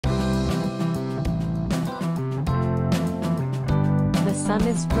sun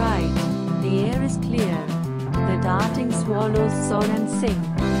is bright, the air is clear, the darting swallows soar and sing,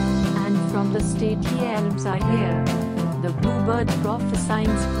 and from the stately elms I hear the bluebird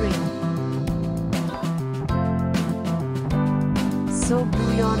prophesying spring. So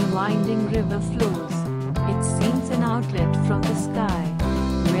blue yon winding river flows, it seems an outlet from the sky.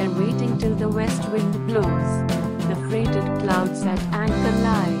 We're waiting till the west wind blows, the freighted clouds at anchor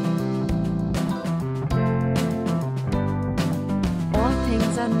lie. All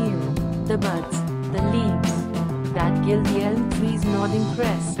things are new, the buds, the leaves, that gild the elm tree's nodding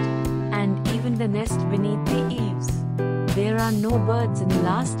crest, and even the nest beneath the eaves. There are no birds in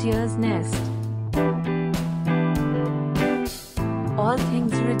last year's nest. All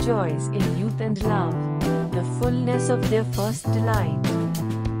things rejoice in youth and love, the fullness of their first delight,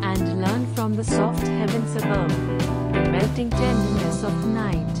 and learn from the soft heavens above, the melting tenderness of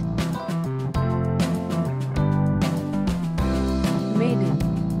night. Maiden,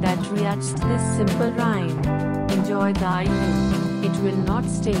 that reached this simple rhyme, enjoy thy youth, it will not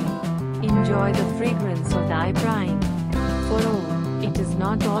stay. Enjoy the fragrance of thy brine, for oh, it is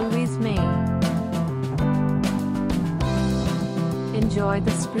not always May. Enjoy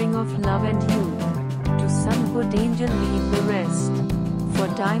the spring of love and youth, to some good angel leave the rest, for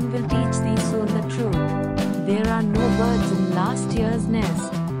time will teach thee soon the truth, there are no birds in last year's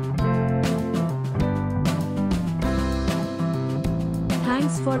nest.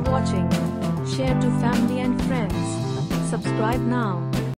 Thanks for watching, share to family and friends, subscribe now.